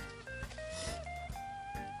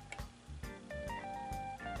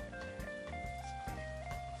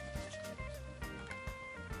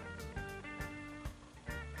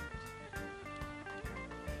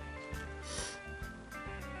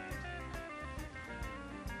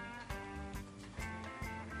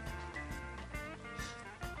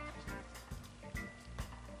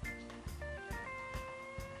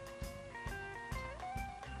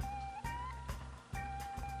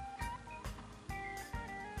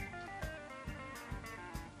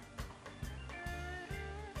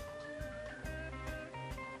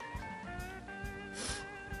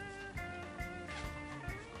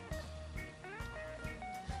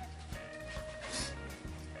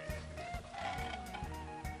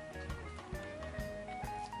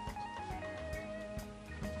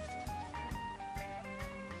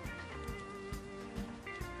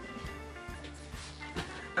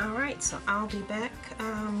 Alright, so I'll be back.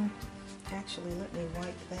 Actually, let me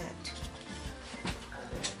wipe that.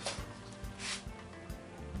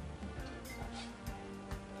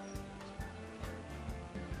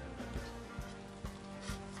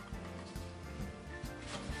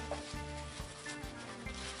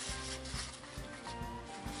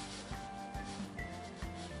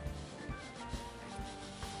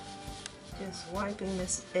 Just wiping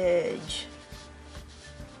this edge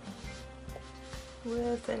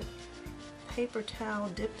with a paper towel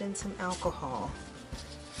dipped in some alcohol.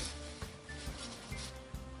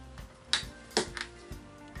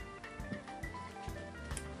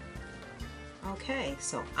 Okay,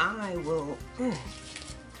 so I will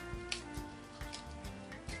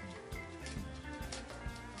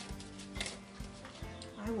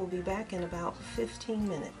be back in about 15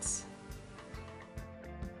 minutes.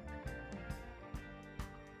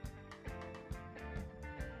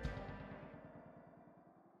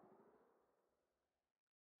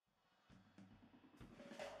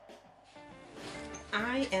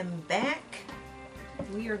 I am back.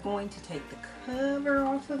 We are going to take the cover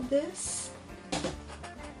off of this.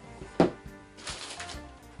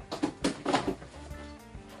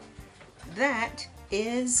 That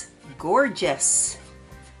is gorgeous.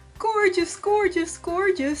 Gorgeous, gorgeous,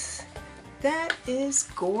 gorgeous. That is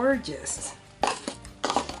gorgeous.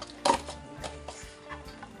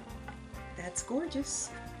 That's gorgeous.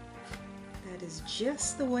 That is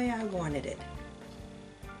just the way I wanted it.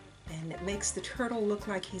 And it makes the turtle look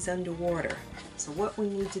like he's underwater. So what we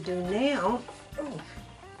need to do now,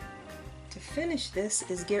 to finish this,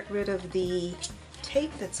 is get rid of the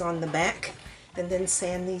tape that's on the back and then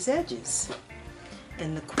sand these edges.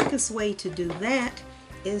 And the quickest way to do that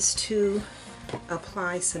is to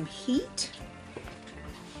apply some heat.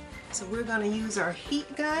 So we're going to use our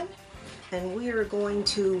heat gun and we are going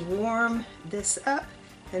to warm this up,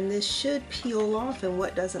 and this should peel off, and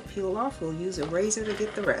what doesn't peel off, we'll use a razor to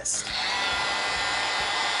get the rest.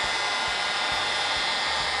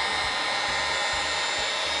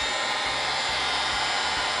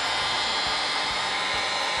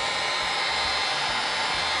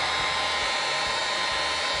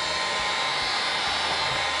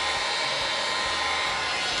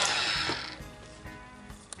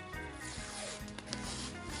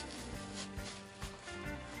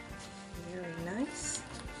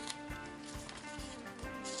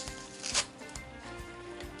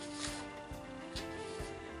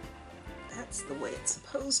 That's the way it's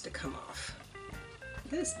supposed to come off.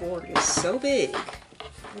 This board is so big,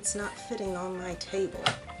 it's not fitting on my table.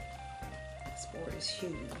 This board is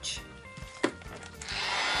huge.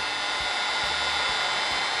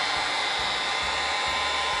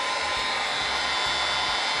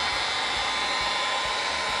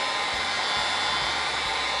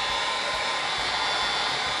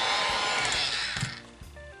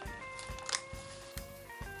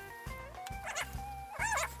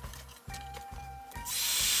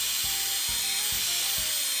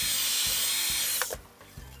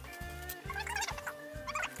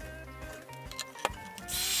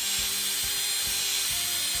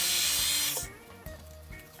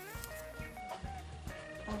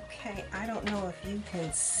 Okay, I don't know if you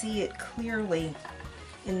can see it clearly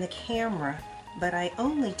in the camera, but I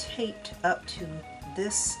only taped up to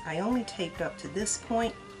this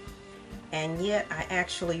point, and yet I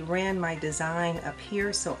actually ran my design up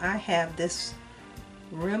here, so I have this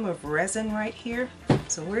rim of resin right here.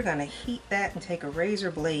 So we're going to heat that and take a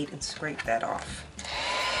razor blade and scrape that off.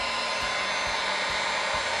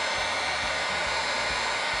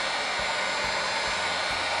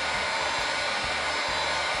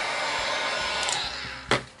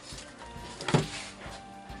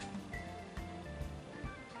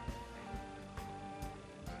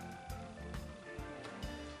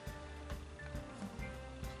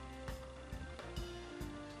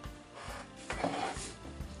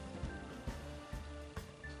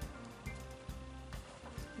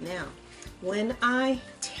 Now, when I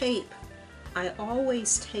tape, I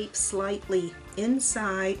always tape slightly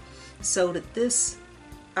inside so that this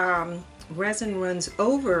resin runs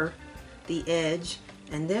over the edge,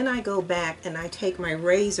 and then I go back and I take my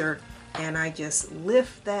razor and I just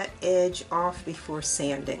lift that edge off before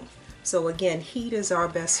sanding. So again, heat is our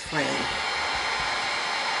best friend.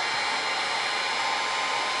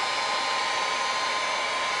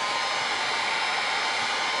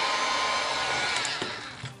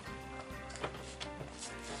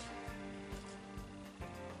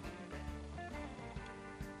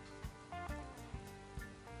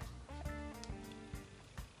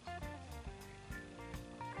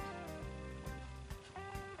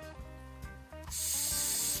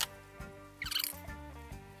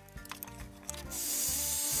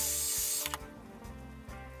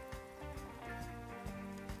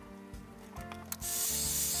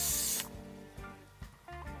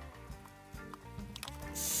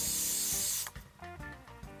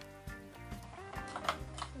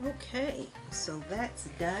 Okay, so that's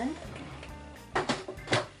done.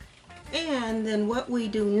 And then what we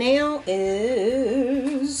do now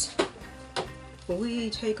is we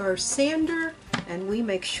take our sander and we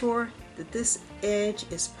make sure that this edge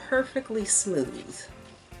is perfectly smooth.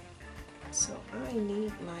 So I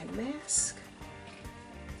need my mask.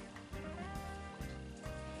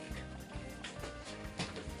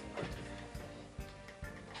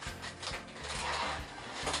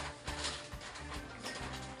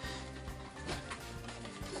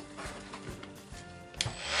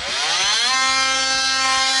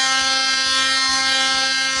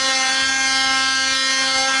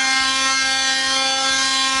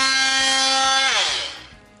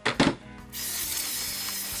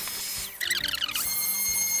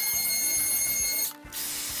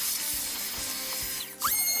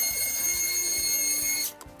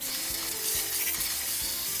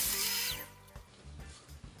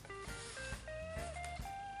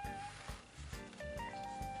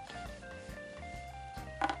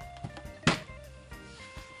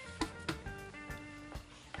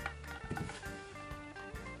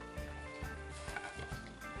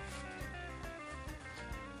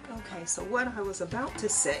 Okay, so what I was about to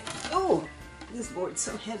say, oh, this board's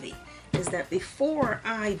so heavy, is that before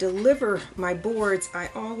I deliver my boards, I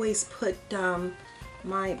always put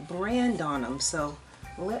my brand on them. So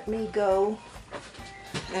let me go,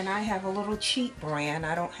 and I have a little cheap brand.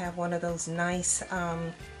 I don't have one of those nice,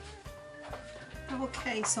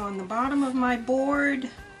 okay, so on the bottom of my board,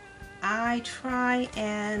 I try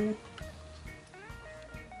and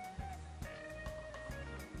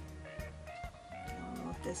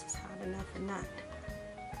this is hot enough or not.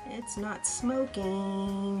 It's not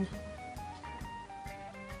smoking.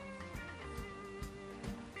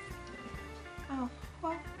 Oh,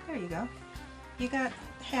 well, there you go. You got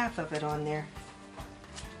half of it on there.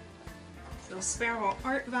 So Sparrow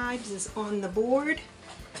Art Vibes is on the board.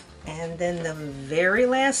 And then the very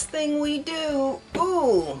last thing we do,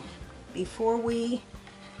 before we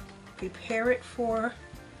prepare it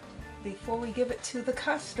before we give it to the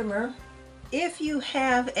customer, if you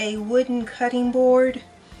have a wooden cutting board,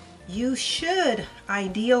 you should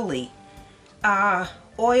ideally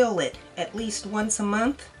oil it at least once a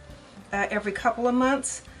month, every couple of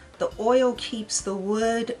months. The oil keeps the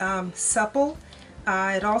wood supple.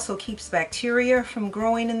 It also keeps bacteria from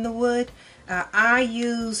growing in the wood. I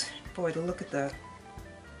use, boy, to look at the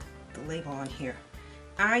label on here,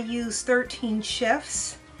 I use 13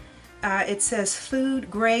 Chefs. It says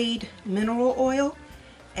food grade mineral oil.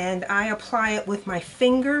 And I apply it with my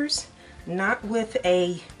fingers, not with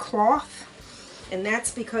a cloth. And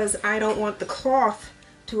that's because I don't want the cloth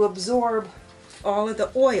to absorb all of the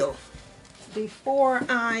oil. Before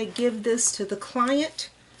I give this to the client,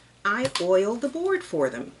 I oil the board for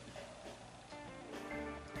them.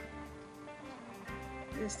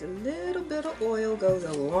 Just a little bit of oil goes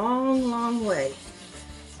a long, long way.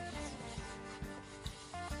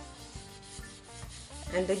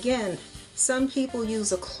 And again, some people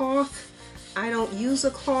use a cloth. I don't use a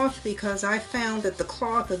cloth because I found that the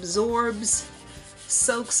cloth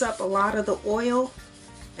soaks up a lot of the oil,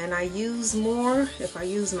 and I use more if I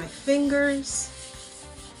use my fingers.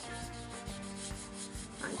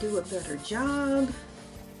 I do a better job.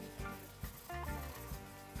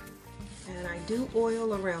 And I do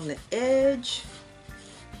oil around the edge.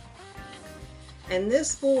 And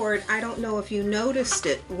this board, I don't know if you noticed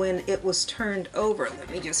it when it was turned over. Let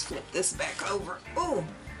me just flip this back over. Oh,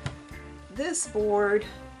 this board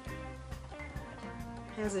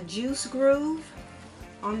has a juice groove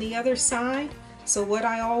on the other side. So what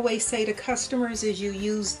I always say to customers is you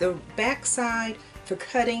use the back side for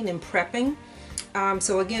cutting and prepping.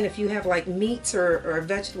 So again, if you have like meats or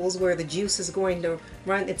vegetables where the juice is going to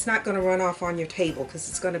run, it's not going to run off on your table because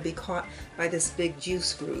it's going to be caught by this big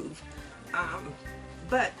juice groove.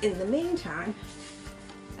 But in the meantime,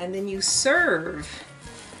 and then you serve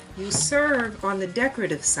on the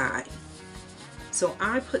decorative side. So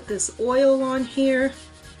I put this oil on here,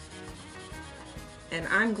 and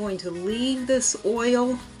I'm going to leave this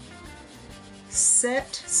oil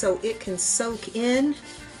set so it can soak in,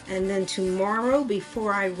 and then tomorrow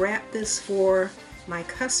before I wrap this for my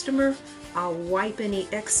customer, I'll wipe any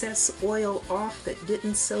excess oil off that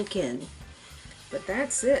didn't soak in. But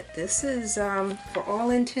that's it. This is, for all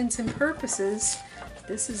intents and purposes,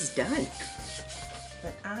 this is done.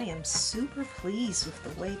 But I am super pleased with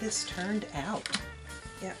the way this turned out.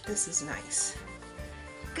 Yep, this is nice.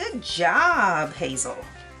 Good job, Hazel.